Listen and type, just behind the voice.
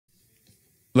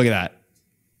Look at that.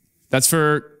 That's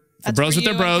for bros with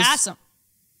their bros. You're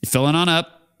filling on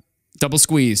up. Double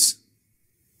squeeze.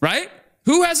 Right?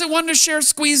 Who hasn't wanted to share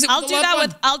squeeze it with a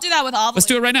loved one? I'll do that with Ovilee. Let's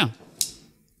do it right now.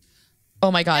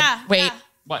 Oh my God. Yeah, wait. yeah.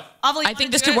 What? Ovilee, I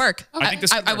think this could work. Okay. I think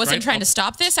this could I work, wasn't right? trying to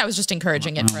stop this. I was just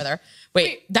encouraging it further.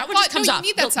 Wait, that one just comes off.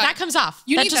 That comes off.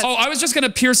 You need that. Oh, I was just going to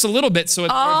pierce a little bit so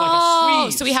it's more of like a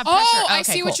squeeze. So we have pressure. Oh, I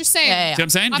see what you're saying. Yeah, yeah. See what I'm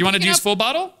saying? Do you want to use full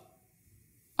bottle?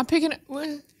 I'm picking it.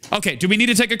 Okay, do we need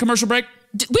to take a commercial break?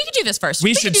 We could do this first.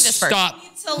 We should stop.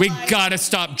 We gotta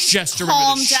stop gesturing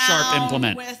with a sharp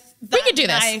implement. We could do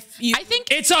this. I think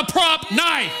it's a prop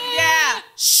knife. Yeah,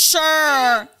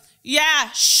 sure.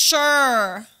 Yeah,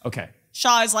 sure. Okay.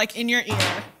 Shaw is like in your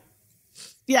ear.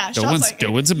 Yeah, no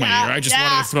one's in my ear. I just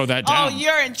wanted to throw that down. Oh,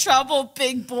 you're in trouble,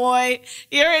 big boy.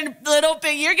 You're in little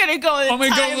big. You're gonna go. I'm gonna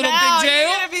go little big jail.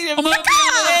 I'm gonna be in little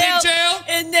big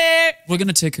jail. In there. We're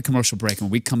gonna take a commercial break, and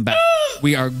when we come back,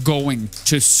 we are going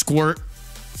to squirt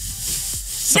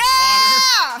some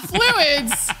water.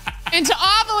 Fluids into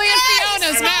Ovilee and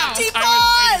Fiona's mouth.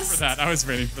 I was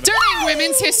waiting for that. During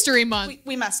Women's History Month.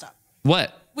 We messed up.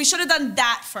 What? We should have done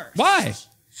that first. Why?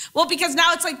 Well, because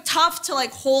now it's like tough to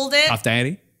like hold it. Tough,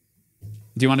 Daddy.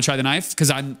 Do you want to try the knife?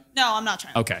 Because I'm. No, I'm not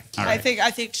trying. Okay, all right.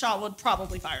 I think Shaw would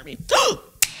probably fire me.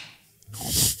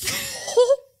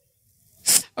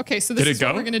 Okay, so this is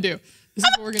what we're gonna do. This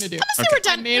is what we're gonna do. So we're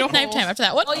done. Made knife time after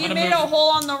that. What? Well, you made a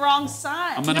hole on the wrong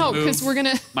side. I'm gonna no, because we're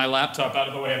gonna my laptop out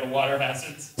of the way of the water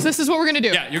hazards. So this is what we're gonna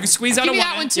do. Yeah, you can squeeze out Give of me one.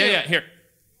 that one too. Yeah, yeah. Here.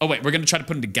 Oh wait, we're gonna try to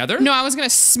put them together. No, I was gonna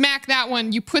smack that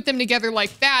one. You put them together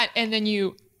like that, and then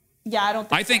you. Yeah, I don't.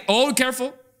 Think I think. Oh,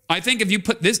 careful. I think if you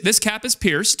put this cap is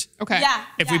pierced. Okay. Yeah.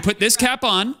 If we put this cap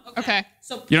on. Okay.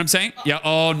 So. You know what I'm saying? Yeah.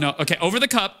 Oh no. Okay. Over the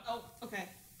cup. Oh. Okay.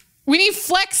 We need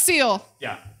Flex Seal.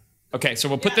 Yeah. Okay. So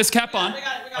we'll put this cap on. We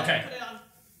got it. Okay. Put it on.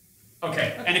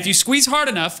 Okay. And if you squeeze hard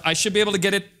enough, I should be able to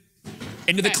get it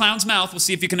into the clown's mouth. We'll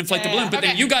see if you can inflate the balloon. But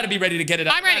then you got to be ready to get it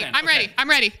out. I'm ready. I'm ready. I'm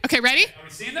ready. Okay, ready? Are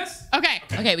we seeing this? Okay.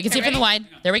 Okay, we can see it from the wide.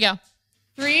 There we go.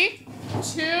 3,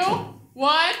 2,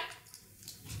 1.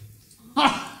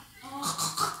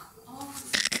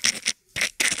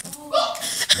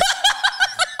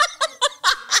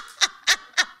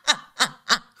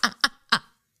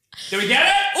 Did we get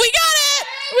it? We got it!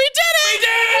 We did it! We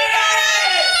did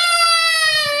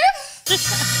it!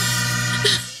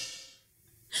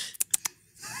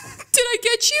 Did I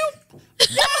get you?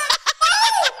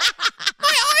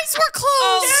 My eyes were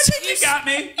closed. You got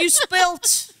me. You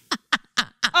spilt.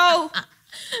 Oh.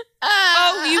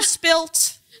 Oh, you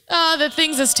spilt. Oh, the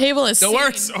things this table is That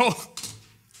works. Oh.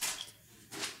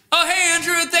 Oh, hey,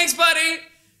 Andrew. Thanks, buddy.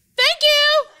 Thank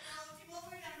you!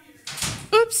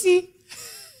 Oopsie.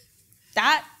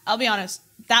 That, I'll be honest,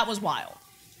 that was wild.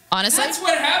 Honestly? That's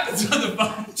what happens on the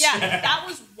phone. Yeah, that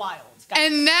was wild.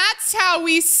 And that's how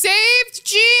we saved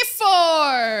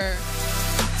G4.